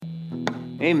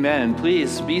Amen.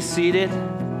 Please be seated.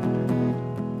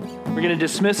 We're going to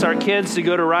dismiss our kids to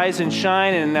go to Rise and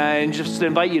Shine, and just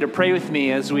invite you to pray with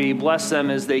me as we bless them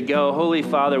as they go. Holy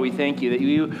Father, we thank you that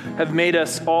you have made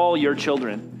us all your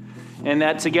children, and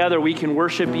that together we can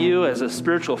worship you as a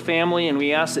spiritual family, and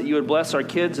we ask that you would bless our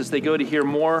kids as they go to hear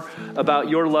more about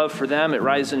your love for them at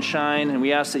Rise and Shine, and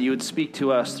we ask that you would speak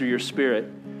to us through your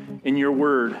Spirit in your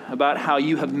word about how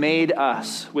you have made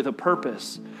us with a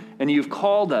purpose, and you've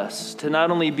called us to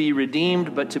not only be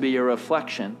redeemed, but to be a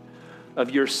reflection of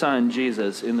your Son,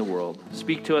 Jesus, in the world.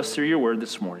 Speak to us through your word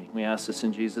this morning. We ask this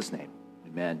in Jesus' name.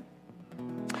 Amen.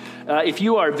 If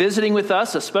you are visiting with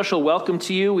us, a special welcome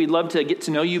to you. We'd love to get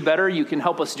to know you better. You can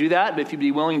help us do that, but if you'd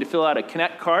be willing to fill out a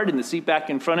Connect card in the seat back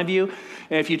in front of you.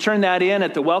 And if you turn that in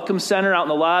at the Welcome Center out in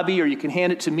the lobby, or you can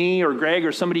hand it to me or Greg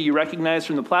or somebody you recognize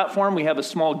from the platform, we have a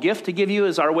small gift to give you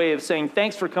as our way of saying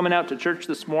thanks for coming out to church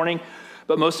this morning.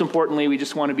 But most importantly, we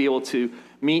just want to be able to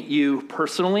meet you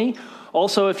personally.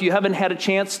 Also, if you haven't had a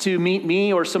chance to meet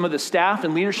me or some of the staff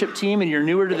and leadership team and you're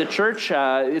newer to the church,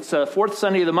 it's the fourth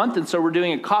Sunday of the month, and so we're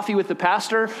doing a coffee with the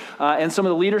pastor and some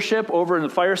of the leadership over in the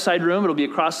fireside room. It'll be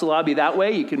across the lobby that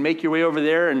way. You can make your way over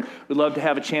there, and we'd love to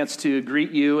have a chance to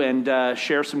greet you and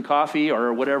share some coffee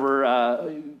or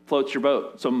whatever floats your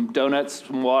boat. Some donuts,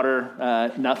 some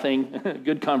water, nothing.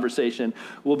 Good conversation.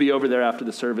 We'll be over there after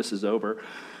the service is over.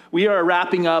 We are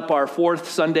wrapping up our fourth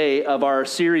Sunday of our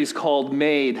series called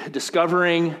Made,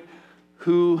 Discovering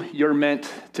Who You're Meant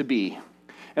to Be.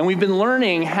 And we've been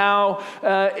learning how,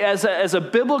 as a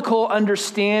biblical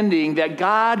understanding that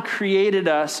God created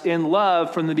us in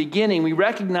love from the beginning, we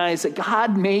recognize that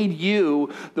God made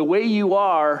you the way you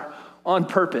are on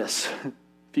purpose,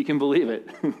 if you can believe it.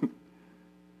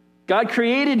 God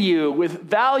created you with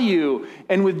value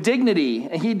and with dignity,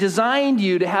 and he designed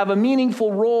you to have a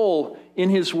meaningful role in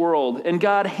his world, and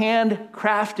God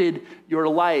handcrafted your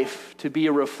life to be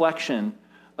a reflection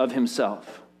of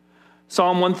himself.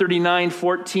 Psalm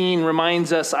 139:14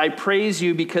 reminds us, I praise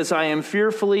you because I am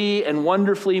fearfully and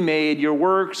wonderfully made. Your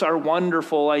works are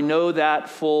wonderful. I know that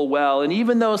full well. And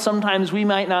even though sometimes we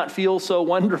might not feel so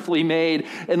wonderfully made,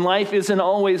 and life isn't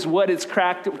always what it's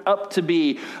cracked up to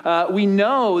be, we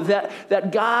know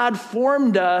that God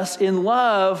formed us in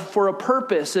love for a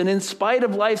purpose. And in spite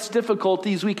of life's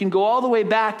difficulties, we can go all the way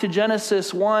back to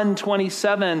Genesis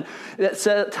 1:27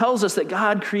 that tells us that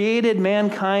God created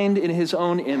mankind in his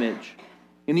own image.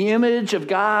 In the image of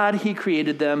God, he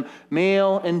created them.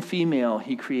 Male and female,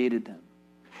 he created them.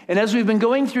 And as we've been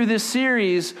going through this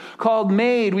series called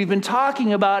Made, we've been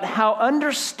talking about how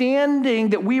understanding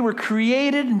that we were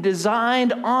created and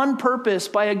designed on purpose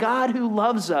by a God who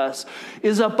loves us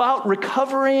is about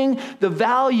recovering the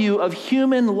value of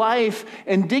human life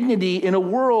and dignity in a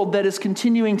world that is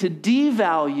continuing to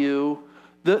devalue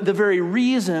the very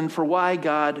reason for why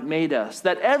God made us.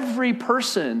 That every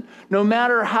person, no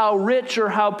matter how rich or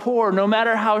how poor, no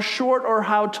matter how short or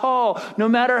how tall, no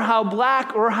matter how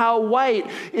black or how white,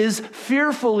 is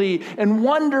fearfully and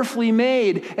wonderfully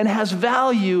made and has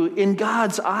value in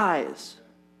God's eyes.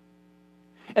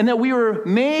 And that we were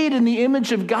made in the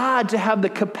image of God to have the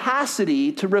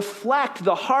capacity to reflect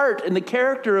the heart and the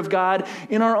character of God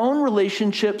in our own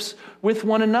relationships with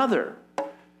one another.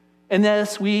 And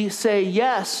as we say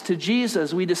yes to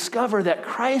Jesus, we discover that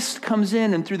Christ comes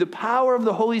in, and through the power of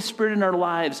the Holy Spirit in our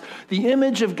lives, the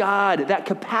image of God, that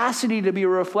capacity to be a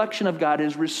reflection of God,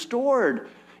 is restored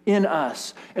in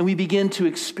us. And we begin to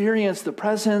experience the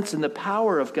presence and the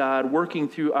power of God working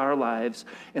through our lives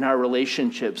and our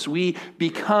relationships. We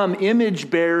become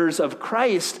image bearers of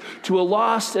Christ to a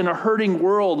lost and a hurting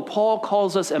world. Paul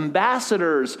calls us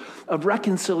ambassadors of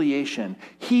reconciliation,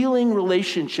 healing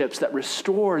relationships that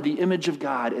restore the image of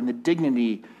God and the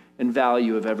dignity and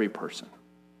value of every person.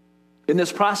 In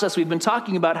this process, we've been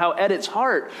talking about how at its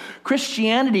heart,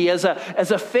 Christianity as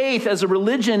a faith, as a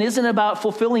religion, isn't about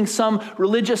fulfilling some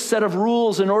religious set of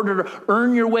rules in order to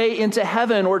earn your way into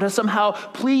heaven or to somehow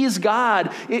please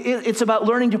God. It's about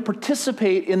learning to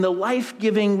participate in the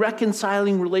life-giving,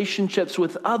 reconciling relationships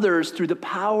with others through the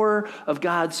power of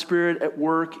God's Spirit at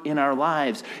work in our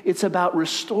lives. It's about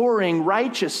restoring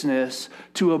righteousness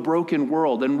to a broken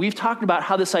world. And we've talked about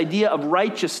how this idea of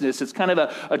righteousness, it's kind of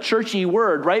a churchy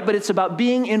word, right? But it's about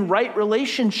being in right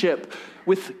relationship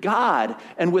with God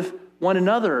and with one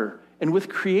another and with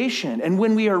creation. And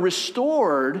when we are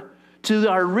restored to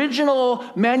our original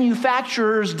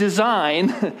manufacturer's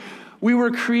design, we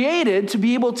were created to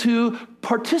be able to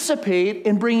participate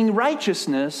in bringing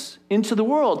righteousness into the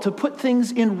world, to put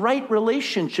things in right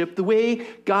relationship the way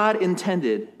God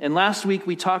intended. And last week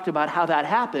we talked about how that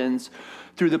happens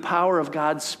through the power of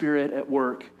God's Spirit at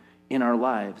work in our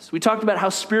lives. We talked about how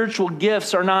spiritual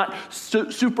gifts are not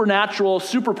supernatural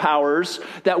superpowers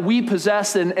that we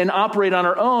possess and operate on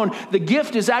our own. The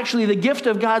gift is actually the gift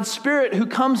of God's Spirit who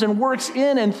comes and works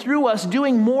in and through us,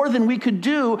 doing more than we could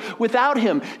do without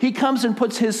him. He comes and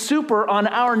puts his super on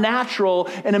our natural,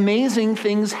 and amazing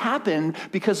things happen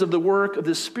because of the work of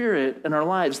the Spirit in our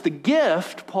lives. The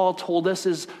gift, Paul told us,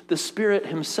 is the Spirit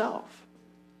himself.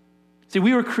 See,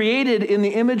 we were created in the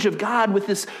image of God with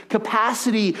this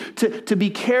capacity to be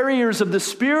carriers of the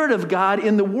Spirit of God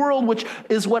in the world, which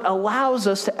is what allows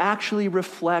us to actually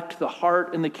reflect the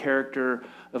heart and the character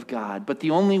of God. But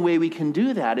the only way we can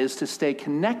do that is to stay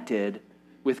connected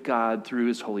with God through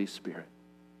his Holy Spirit.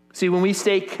 See, when we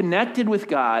stay connected with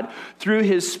God through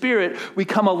his Spirit, we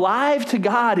come alive to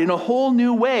God in a whole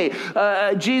new way.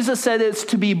 Jesus said it's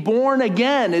to be born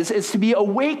again, it's to be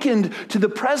awakened to the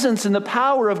presence and the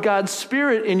power of God's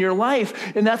Spirit in your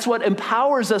life. And that's what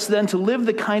empowers us then to live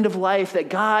the kind of life that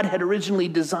God had originally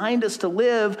designed us to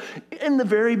live in the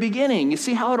very beginning. You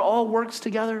see how it all works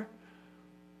together?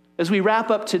 As we wrap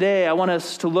up today, I want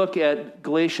us to look at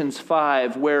Galatians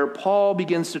 5, where Paul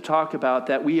begins to talk about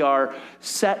that we are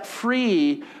set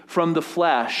free from the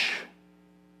flesh,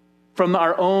 from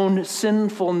our own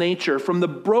sinful nature, from the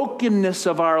brokenness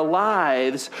of our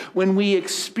lives when we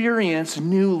experience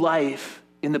new life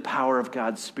in the power of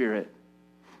God's Spirit.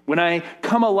 When I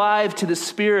come alive to the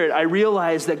Spirit, I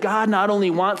realize that God not only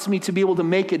wants me to be able to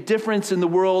make a difference in the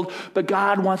world, but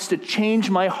God wants to change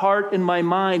my heart and my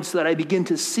mind so that I begin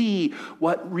to see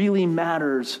what really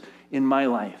matters in my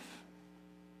life.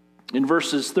 In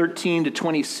verses 13 to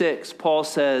 26, Paul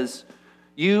says,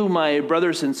 "You, my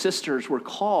brothers and sisters, were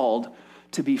called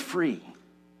to be free.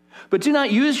 But do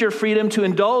not use your freedom to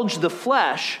indulge the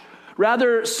flesh.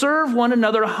 Rather, serve one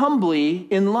another humbly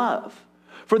in love.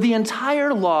 For the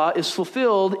entire law is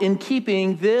fulfilled in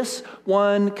keeping this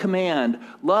one command: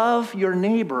 love your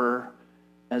neighbor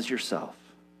as yourself.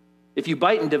 If you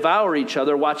bite and devour each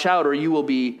other, watch out, or you will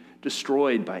be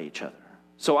destroyed by each other.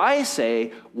 So I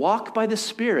say, walk by the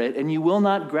Spirit, and you will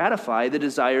not gratify the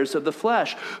desires of the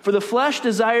flesh. For the flesh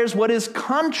desires what is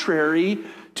contrary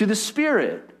to the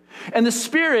Spirit, and the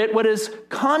Spirit what is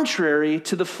contrary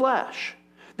to the flesh.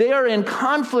 They are in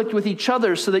conflict with each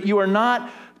other, so that you are not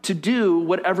to do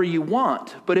whatever you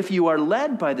want. But if you are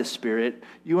led by the Spirit,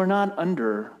 you are not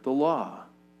under the law."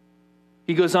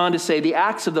 He goes on to say the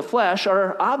acts of the flesh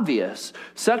are obvious: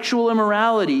 sexual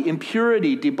immorality,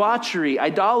 impurity, debauchery,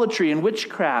 idolatry and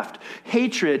witchcraft,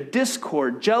 hatred,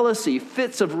 discord, jealousy,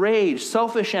 fits of rage,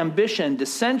 selfish ambition,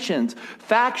 dissensions,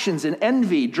 factions and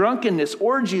envy, drunkenness,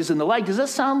 orgies and the like. Does that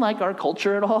sound like our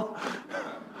culture at all?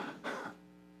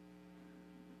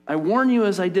 I warn you,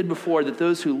 as I did before, that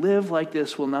those who live like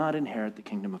this will not inherit the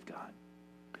kingdom of God.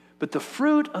 But the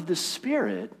fruit of the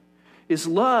Spirit is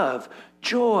love,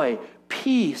 joy,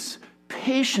 peace,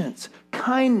 patience,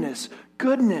 kindness,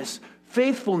 goodness,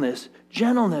 faithfulness,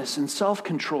 gentleness, and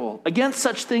self-control. Against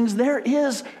such things there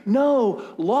is no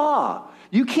law.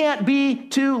 You can't be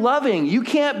too loving. You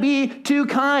can't be too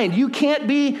kind. You can't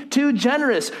be too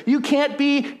generous. You can't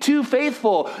be too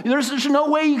faithful. There's no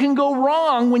way you can go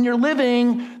wrong when you're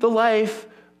living the life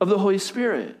of the Holy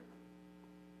Spirit.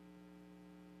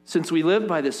 Since we live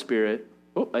by the Spirit,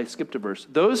 I skipped a verse.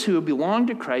 Those who belong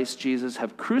to Christ Jesus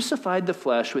have crucified the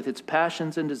flesh with its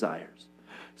passions and desires.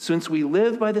 Since we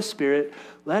live by the Spirit,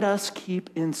 let us keep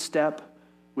in step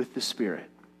with the Spirit.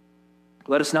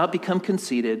 Let us not become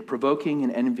conceited, provoking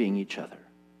and envying each other.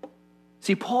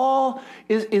 See, Paul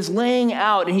is laying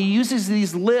out, and he uses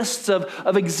these lists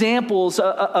of examples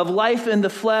of life in the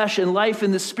flesh and life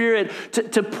in the Spirit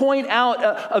to point out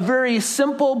a very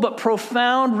simple but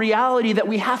profound reality that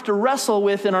we have to wrestle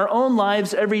with in our own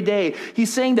lives every day.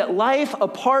 He's saying that life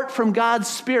apart from God's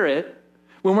Spirit,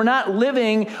 when we're not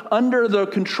living under the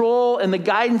control and the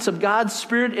guidance of God's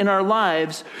Spirit in our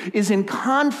lives, is in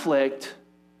conflict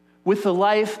with the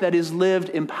life that is lived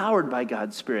empowered by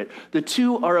God's Spirit. The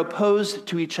two are opposed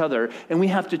to each other, and we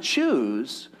have to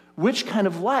choose which kind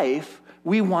of life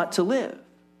we want to live.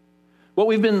 What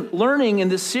we've been learning in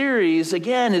this series,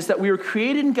 again, is that we were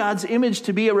created in God's image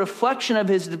to be a reflection of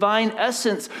his divine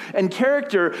essence and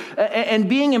character, and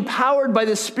being empowered by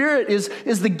the Spirit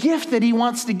is the gift that he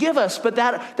wants to give us. But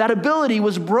that ability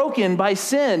was broken by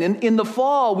sin. In the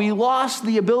fall, we lost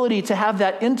the ability to have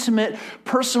that intimate,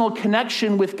 personal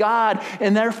connection with God,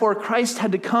 and therefore Christ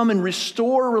had to come and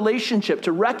restore relationship,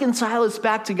 to reconcile us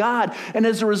back to God. And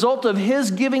as a result of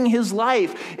his giving his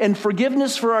life and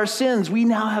forgiveness for our sins, we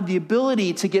now have the ability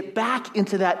to get back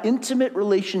into that intimate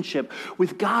relationship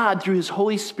with God through his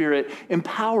Holy Spirit,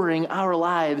 empowering our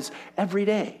lives every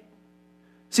day.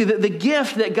 See, the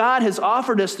gift that God has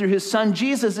offered us through his son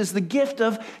Jesus is the gift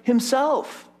of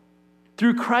himself.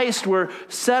 Through Christ, we're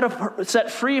set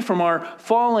free from our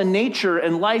fallen nature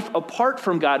and life apart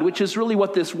from God, which is really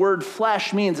what this word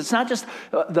flesh means. It's not just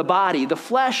the body. The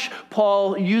flesh,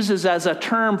 Paul uses as a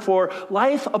term for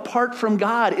life apart from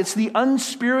God. It's the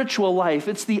unspiritual life.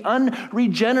 It's the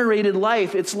unregenerated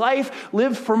life. It's life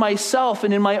lived for myself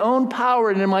and in my own power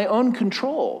and in my own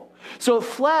control. So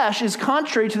flesh is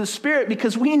contrary to the spirit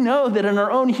because we know that in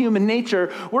our own human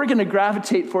nature, we're going to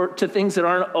gravitate to things that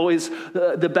aren't always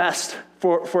the best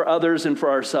for others and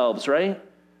for ourselves, right?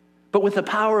 But with the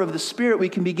power of the Spirit, we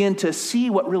can begin to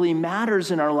see what really matters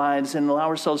in our lives and allow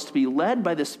ourselves to be led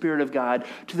by the Spirit of God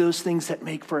to those things that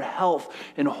make for health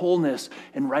and wholeness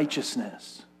and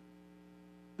righteousness.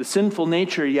 The sinful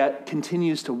nature yet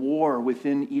continues to war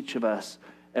within each of us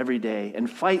every day and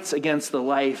fights against the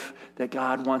life that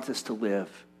God wants us to live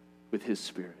with his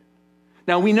Spirit.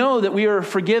 Now, we know that we are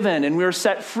forgiven and we are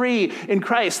set free in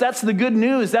Christ. That's the good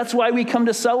news. That's why we come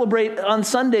to celebrate on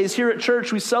Sundays here at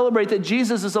church. We celebrate that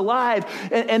Jesus is alive,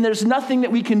 and there's nothing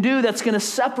that we can do that's going to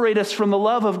separate us from the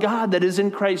love of God that is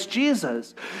in Christ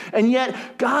Jesus. And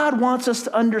yet, God wants us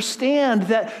to understand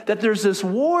that there's this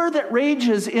war that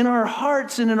rages in our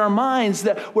hearts and in our minds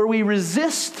where we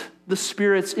resist the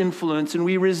Spirit's influence and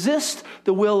we resist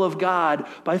the will of God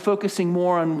by focusing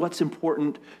more on what's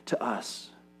important to us.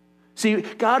 See,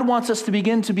 God wants us to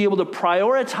begin to be able to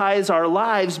prioritize our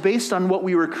lives based on what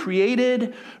we were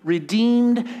created,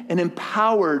 redeemed, and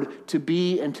empowered to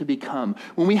be and to become.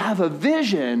 When we have a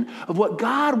vision of what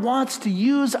God wants to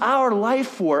use our life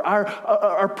for,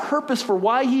 our purpose for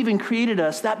why he even created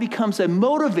us, that becomes a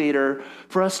motivator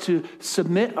for us to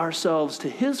submit ourselves to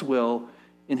his will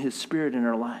and his Spirit in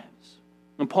our lives.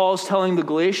 And Paul's telling the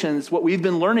Galatians what we've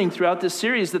been learning throughout this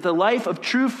series, that the life of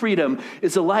true freedom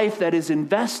is a life that is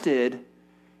invested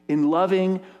in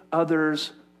loving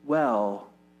others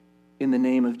well in the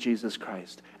name of Jesus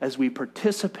Christ as we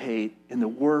participate in the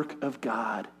work of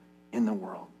God in the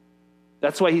world.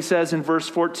 That's why he says in verse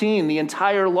 14, the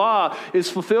entire law is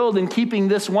fulfilled in keeping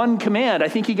this one command. I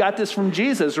think he got this from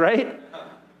Jesus, right?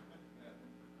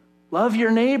 Love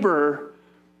your neighbor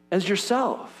as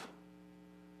yourself.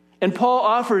 And Paul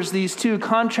offers these two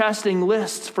contrasting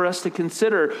lists for us to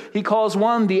consider. He calls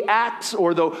one the acts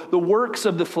or the works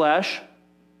of the flesh,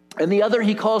 and the other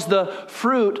he calls the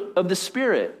fruit of the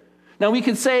Spirit. Now we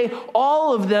could say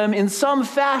all of them in some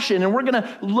fashion, and we're going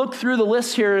to look through the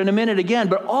list here in a minute again,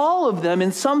 but all of them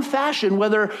in some fashion,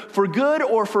 whether for good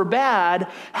or for bad,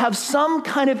 have some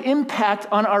kind of impact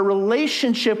on our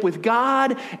relationship with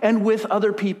God and with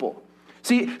other people.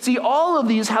 See, all of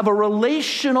these have a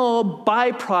relational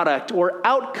byproduct or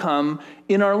outcome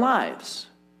in our lives.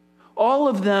 All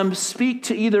of them speak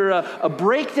to either a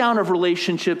breakdown of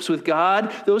relationships with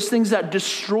God, those things that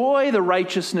destroy the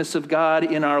righteousness of God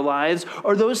in our lives,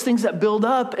 or those things that build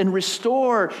up and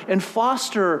restore and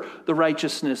foster the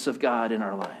righteousness of God in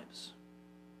our lives.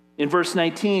 In verse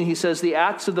 19, he says, the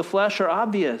acts of the flesh are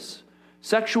obvious: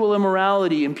 sexual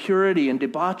immorality, impurity, and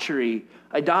debauchery,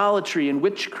 idolatry and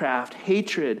witchcraft,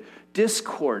 hatred,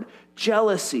 discord,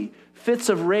 jealousy, fits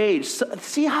of rage.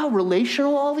 See how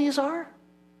relational all these are?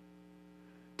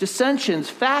 Dissensions,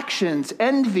 factions,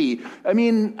 envy. I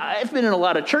mean, I've been in a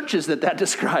lot of churches that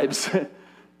describes,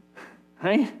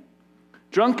 right?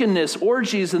 Drunkenness,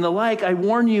 orgies, and the like. I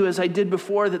warn you, as I did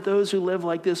before, that those who live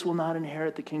like this will not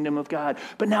inherit the kingdom of God.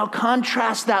 But now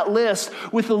contrast that list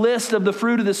with the list of the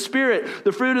fruit of the Spirit.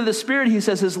 The fruit of the Spirit, he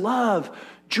says, is love,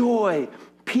 joy,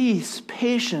 peace,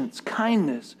 patience,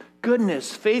 kindness,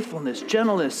 goodness, faithfulness,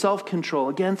 gentleness, self-control.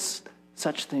 Against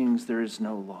such things there is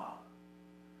no law.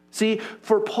 See,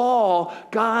 for Paul,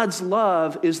 God's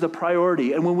love is the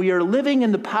priority. And when we are living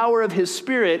in the power of his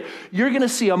Spirit, you're going to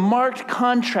see a marked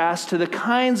contrast to the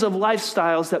kinds of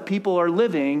lifestyles that people are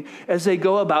living as they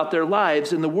go about their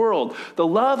lives in the world. The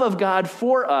love of God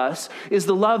for us is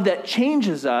the love that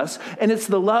changes us, and it's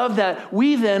the love that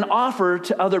we then offer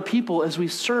to other people as we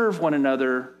serve one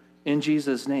another in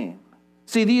Jesus' name.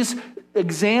 See, these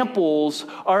examples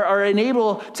are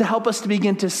enabled to help us to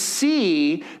begin to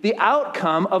see the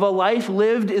outcome of a life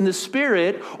lived in the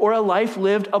Spirit or a life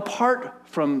lived apart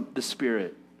from the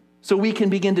Spirit. So we can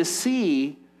begin to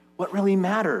see what really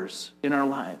matters in our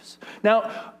lives.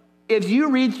 Now, if you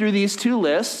read through these two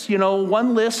lists,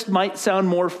 one list might sound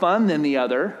more fun than the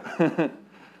other.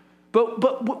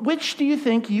 But which do you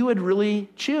think you would really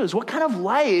choose? What kind of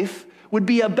life would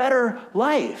be a better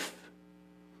life?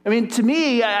 I mean, to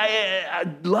me, I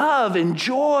love and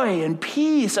joy and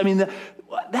peace. I mean,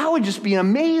 That would just be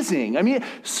amazing. I mean,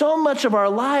 so much of our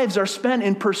lives are spent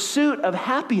in pursuit of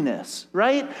happiness,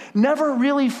 right? Never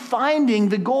really finding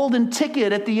the golden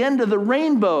ticket at the end of the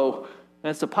rainbow.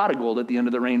 That's a pot of gold at the end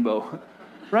of the rainbow,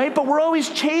 right? But we're always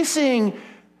chasing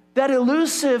that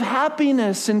elusive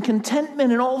happiness and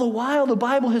contentment, and all the while the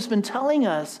Bible has been telling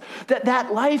us that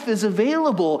that life is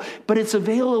available, but it's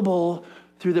available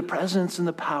through the presence and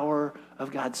the power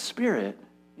of God's Spirit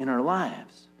in our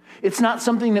lives. It's not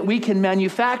something that we can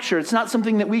manufacture. It's not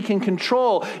something that we can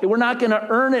control. We're not going to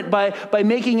earn it by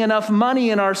making enough money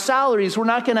in our salaries. We're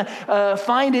not going to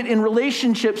find it in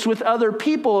relationships with other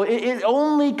people. It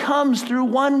only comes through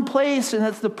one place, and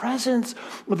that's the presence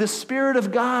of the Spirit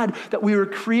of God that we were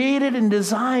created and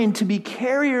designed to be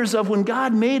carriers of when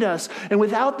God made us. And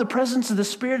without the presence of the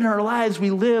Spirit in our lives, we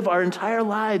live our entire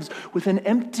lives with an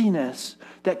emptiness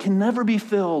that can never be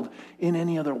filled in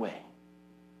any other way.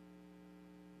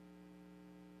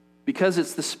 Because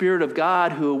it's the Spirit of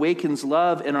God who awakens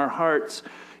love in our hearts,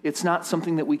 it's not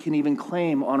something that we can even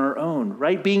claim on our own,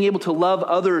 right? Being able to love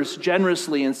others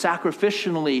generously and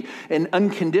sacrificially and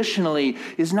unconditionally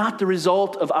is not the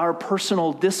result of our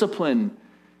personal discipline.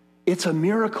 It's a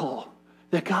miracle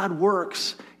that God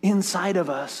works inside of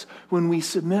us when we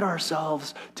submit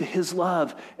ourselves to His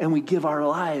love and we give our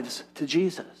lives to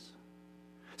Jesus.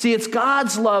 See, it's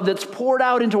God's love that's poured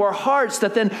out into our hearts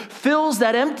that then fills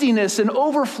that emptiness and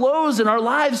overflows in our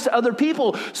lives to other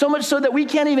people, so much so that we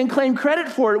can't even claim credit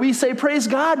for it. We say, praise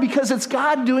God, because it's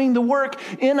God doing the work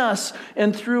in us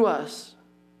and through us.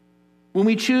 When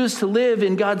we choose to live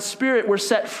in God's Spirit, we're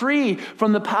set free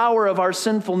from the power of our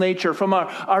sinful nature, from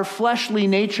our fleshly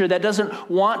nature that doesn't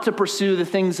want to pursue the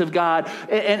things of God.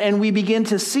 And we begin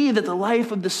to see that the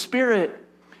life of the Spirit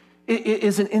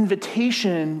is an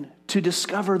invitation to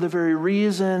discover the very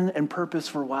reason and purpose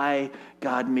for why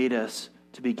God made us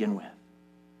to begin with.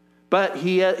 But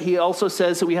he also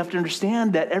says that we have to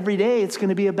understand that every day it's going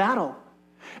to be a battle.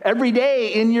 Every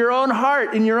day in your own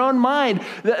heart, in your own mind,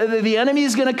 the enemy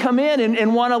is going to come in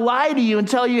and want to lie to you and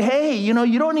tell you, hey, you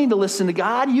don't need to listen to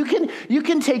God. You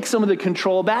can take some of the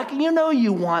control back.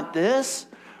 You want this,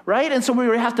 right? And so we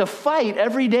have to fight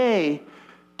every day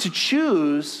to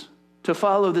choose to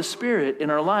follow the Spirit in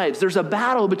our lives. There's a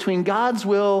battle between God's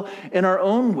will and our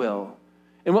own will.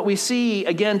 And what we see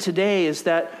again today is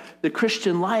that the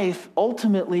Christian life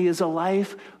ultimately is a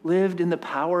life lived in the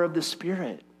power of the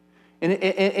Spirit. And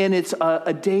it's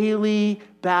a daily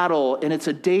battle, and it's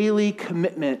a daily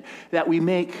commitment that we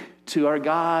make to our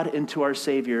God and to our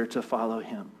Savior to follow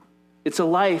Him. It's a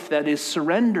life that is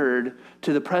surrendered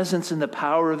to the presence and the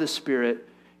power of the Spirit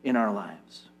in our lives.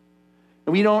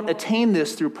 And we don't attain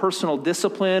this through personal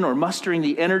discipline or mustering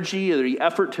the energy or the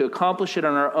effort to accomplish it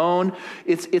on our own.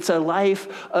 It's a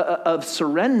life of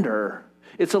surrender.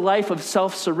 It's a life of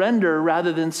self-surrender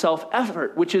rather than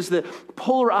self-effort, which is the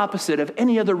polar opposite of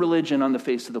any other religion on the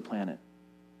face of the planet.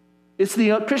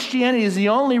 Christianity is the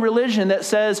only religion that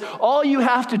says all you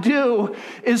have to do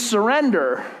is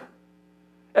surrender.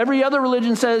 Every other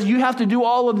religion says you have to do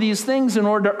all of these things in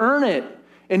order to earn it.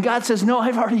 And God says, no,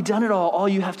 I've already done it all. All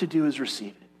you have to do is receive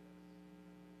it.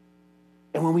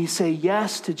 And when we say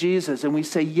yes to Jesus and we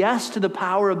say yes to the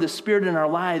power of the Spirit in our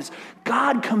lives,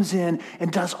 God comes in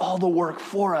and does all the work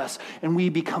for us. And we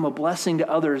become a blessing to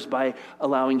others by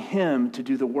allowing Him to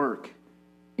do the work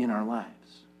in our lives.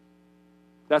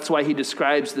 That's why He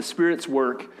describes the Spirit's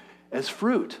work as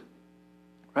fruit.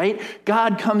 Right?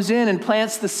 God comes in and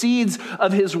plants the seeds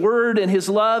of His word and His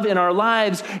love in our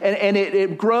lives, and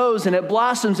it grows and it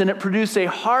blossoms and it produces a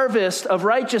harvest of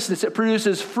righteousness. It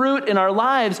produces fruit in our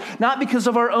lives, not because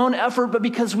of our own effort, but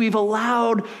because we've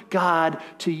allowed God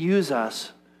to use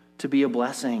us to be a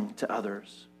blessing to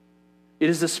others. It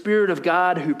is the Spirit of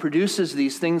God who produces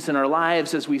these things in our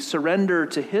lives as we surrender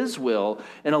to His will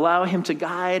and allow Him to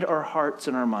guide our hearts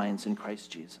and our minds in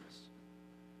Christ Jesus.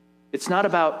 It's not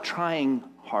about trying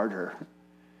harder.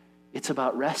 It's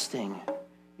about resting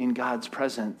in God's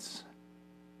presence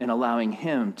and allowing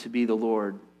Him to be the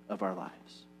Lord of our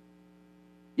lives.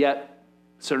 Yet,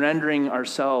 surrendering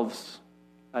ourselves,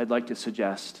 I'd like to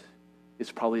suggest, is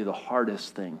probably the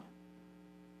hardest thing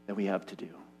that we have to do.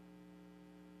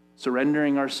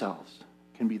 Surrendering ourselves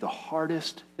can be the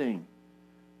hardest thing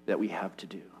that we have to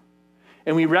do.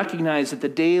 And we recognize that the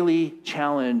daily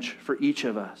challenge for each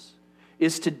of us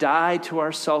is to die to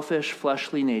our selfish,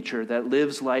 fleshly nature that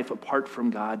lives life apart from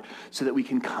God so that we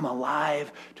can come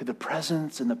alive to the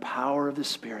presence and the power of the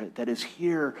Spirit that is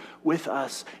here with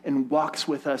us and walks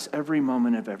with us every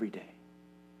moment of every day.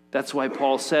 That's why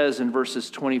Paul says in verses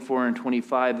 24 and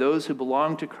 25, those who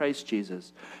belong to Christ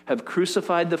Jesus have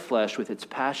crucified the flesh with its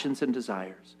passions and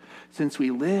desires. Since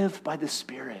we live by the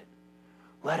Spirit,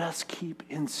 let us keep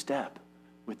in step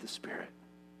with the Spirit.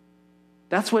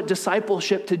 That's what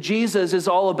discipleship to Jesus is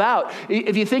all about.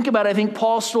 If you think about it, I think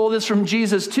Paul stole this from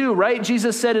Jesus too, right?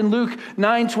 Jesus said in Luke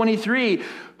 9:23,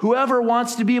 whoever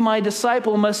wants to be my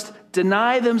disciple must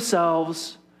deny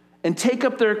themselves and take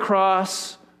up their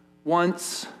cross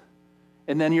once,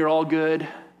 and then you're all good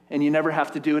and you never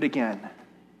have to do it again.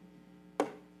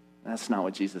 That's not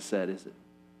what Jesus said, is it?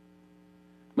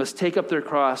 Must take up their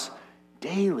cross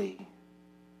daily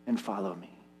and follow me.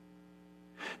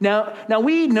 Now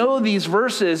we know these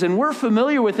verses and we're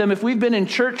familiar with them if we've been in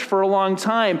church for a long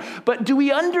time, but do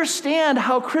we understand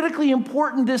how critically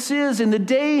important this is in the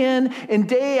day in and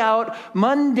day out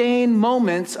mundane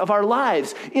moments of our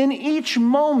lives? In each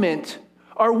moment,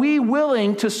 are we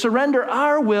willing to surrender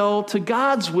our will to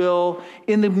God's will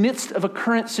in the midst of a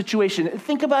current situation?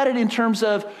 Think about it in terms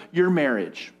of your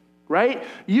marriage. Right?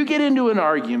 You get into an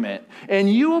argument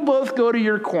and you will both go to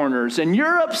your corners and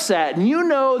you're upset and you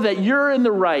know that you're in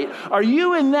the right. Are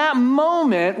you in that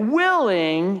moment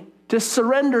willing to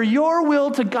surrender your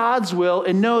will to God's will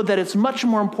and know that it's much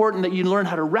more important that you learn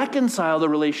how to reconcile the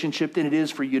relationship than it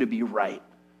is for you to be right?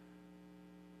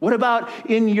 What about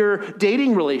in your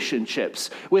dating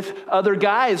relationships with other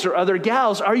guys or other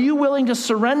gals? Are you willing to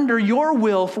surrender your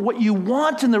will for what you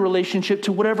want in the relationship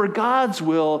to whatever God's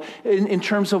will in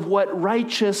terms of what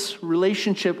righteous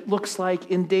relationship looks like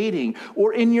in dating?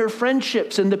 Or in your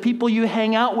friendships and the people you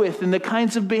hang out with and the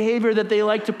kinds of behavior that they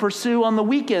like to pursue on the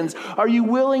weekends? Are you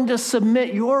willing to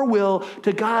submit your will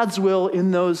to God's will in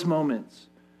those moments?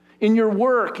 In your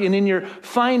work and in your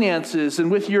finances and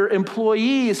with your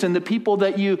employees and the people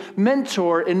that you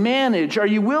mentor and manage, are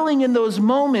you willing in those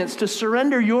moments to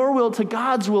surrender your will to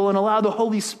God's will and allow the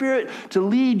Holy Spirit to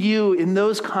lead you in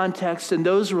those contexts and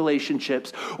those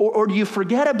relationships? Or do you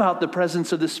forget about the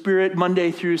presence of the Spirit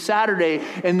Monday through Saturday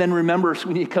and then remember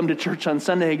when you come to church on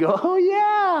Sunday and go, oh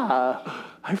yeah,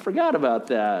 I forgot about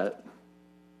that?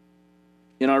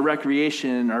 In our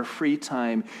recreation, our free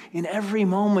time, in every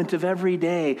moment of every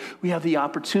day, we have the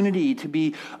opportunity to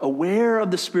be aware of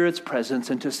the Spirit's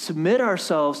presence and to submit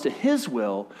ourselves to His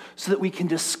will so that we can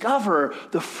discover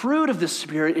the fruit of the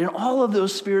Spirit in all of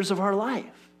those spheres of our life.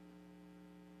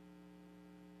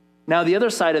 Now, the other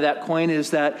side of that coin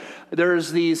is that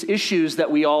there's these issues that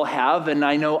we all have, and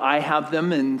I know I have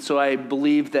them, and so I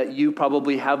believe that you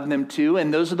probably have them too,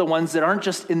 and those are the ones that aren't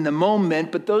just in the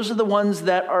moment, but those are the ones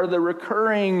that are the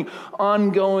recurring,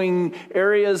 ongoing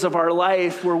areas of our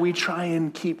life where we try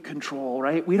and keep control,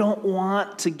 right? We don't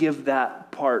want to give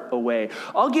that part away.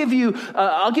 I'll give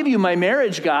you my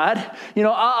marriage, God. You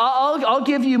know, I'll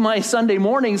give you my Sunday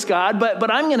mornings, God,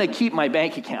 but I'm going to keep my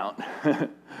bank account,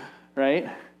 right?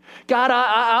 God,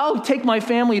 I'll take my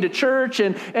family to church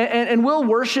and we'll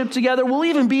worship together. We'll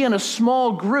even be in a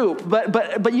small group,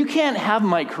 but you can't have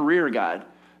my career, God.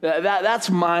 That's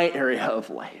my area of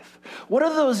life. What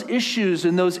are those issues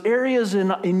and those areas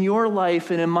in your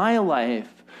life and in my life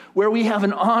where we have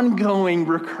an ongoing,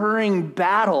 recurring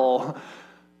battle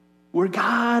where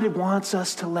God wants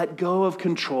us to let go of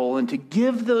control and to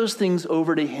give those things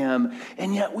over to Him,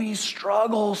 and yet we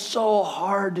struggle so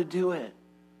hard to do it?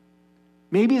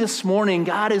 Maybe this morning,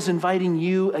 God is inviting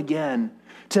you again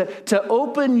to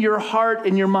open your heart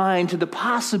and your mind to the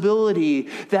possibility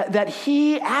that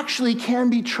He actually can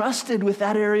be trusted with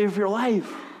that area of your life.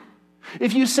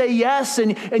 If you say yes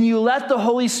and you let the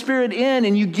Holy Spirit in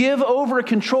and you give over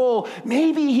control,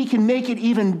 maybe He can make it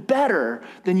even better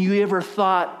than you ever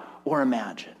thought or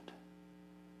imagined.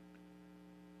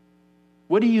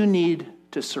 What do you need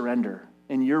to surrender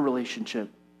in your relationship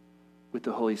with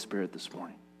the Holy Spirit this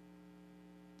morning?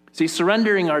 See,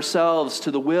 surrendering ourselves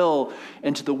to the will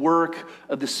and to the work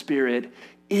of the Spirit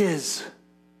is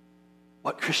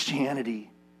what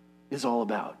Christianity is all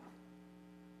about.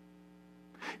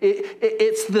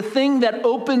 It's the thing that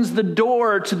opens the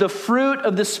door to the fruit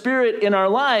of the Spirit in our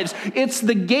lives. It's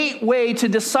the gateway to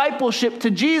discipleship to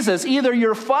Jesus. Either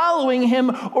you're following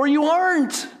Him or you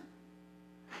aren't.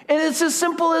 And it's as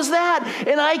simple as that.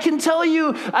 And I can tell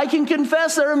you, I can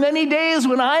confess there are many days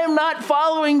when I am not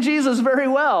following Jesus very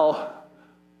well.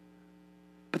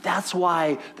 But that's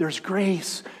why there's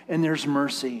grace and there's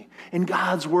mercy. And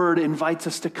God's word invites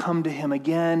us to come to Him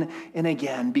again and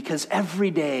again, because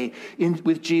every day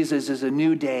with Jesus is a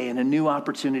new day and a new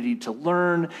opportunity to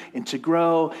learn and to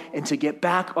grow and to get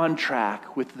back on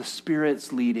track with the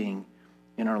Spirit's leading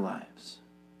in our lives.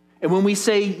 And when we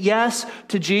say yes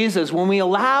to Jesus, when we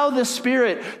allow the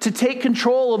Spirit to take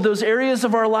control of those areas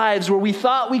of our lives where we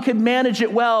thought we could manage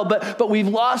it well, but we've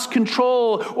lost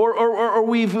control or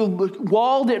we've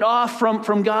walled it off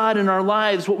from God in our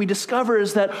lives, what we discover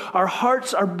is that our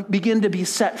hearts begin to be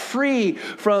set free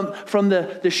from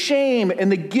the shame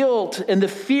and the guilt and the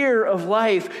fear of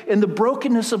life, and the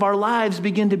brokenness of our lives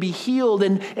begin to be healed,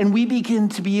 and we begin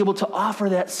to be able to offer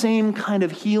that same kind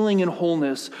of healing and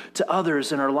wholeness to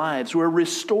others in our lives. We're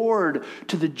restored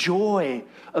to the joy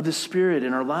of the Spirit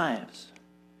in our lives.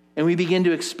 And we begin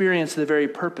to experience the very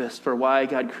purpose for why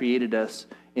God created us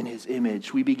in his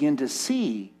image. We begin to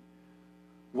see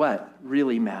what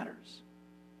really matters.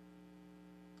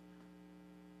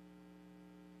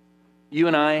 You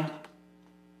and I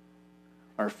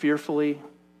are fearfully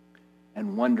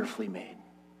and wonderfully made.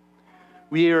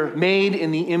 We are made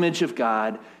in the image of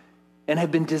God and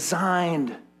have been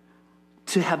designed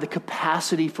to have the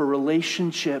capacity for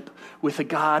relationship with a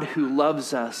God who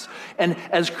loves us. And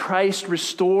as Christ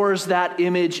restores that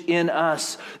image in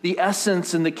us, the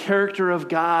essence and the character of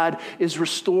God is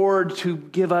restored to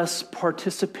give us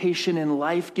participation in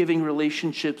life-giving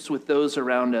relationships with those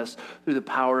around us through the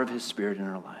power of his Spirit in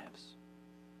our lives.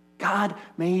 God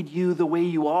made you the way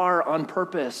you are on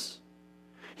purpose.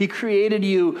 He created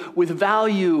you with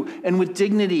value and with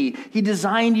dignity. He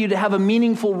designed you to have a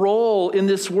meaningful role in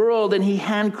this world, and he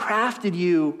handcrafted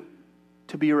you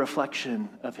to be a reflection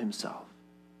of himself.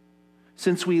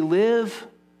 Since we live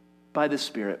by the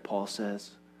Spirit, Paul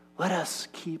says, let us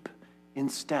keep in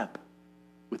step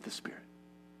with the Spirit.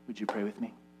 Would you pray with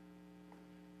me?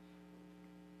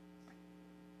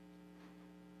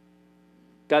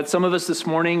 God, some of us this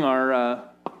morning are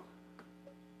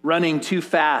running too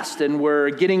fast, and we're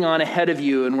getting on ahead of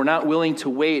you, and we're not willing to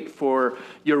wait for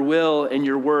your will and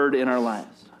your word in our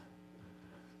lives.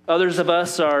 Others of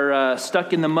us are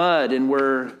stuck in the mud, and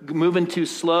we're moving too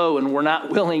slow, and we're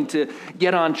not willing to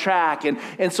get on track.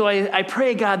 And so I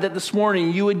pray, God, that this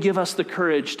morning you would give us the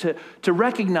courage to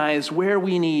recognize where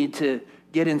we need to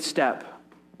get in step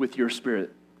with your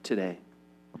Spirit today.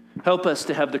 Help us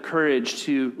to have the courage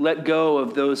to let go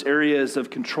of those areas of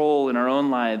control in our own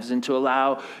lives and to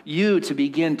allow you to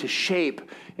begin to shape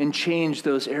and change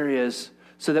those areas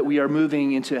so that we are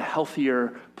moving into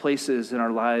healthier places in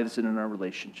our lives and in our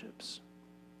relationships.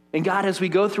 And God, as we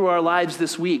go through our lives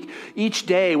this week, each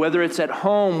day, whether it's at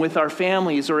home with our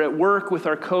families or at work with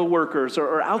our coworkers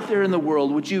or out there in the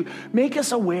world, would you make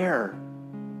us aware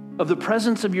of the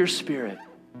presence of your Spirit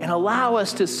and allow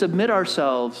us to submit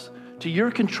ourselves to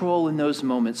your control in those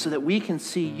moments so that we can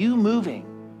see you moving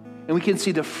and we can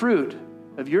see the fruit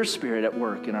of your Spirit at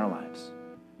work in our lives.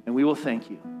 And we will thank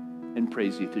you and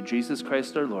praise you through Jesus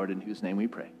Christ our Lord, in whose name we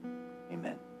pray.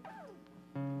 Amen.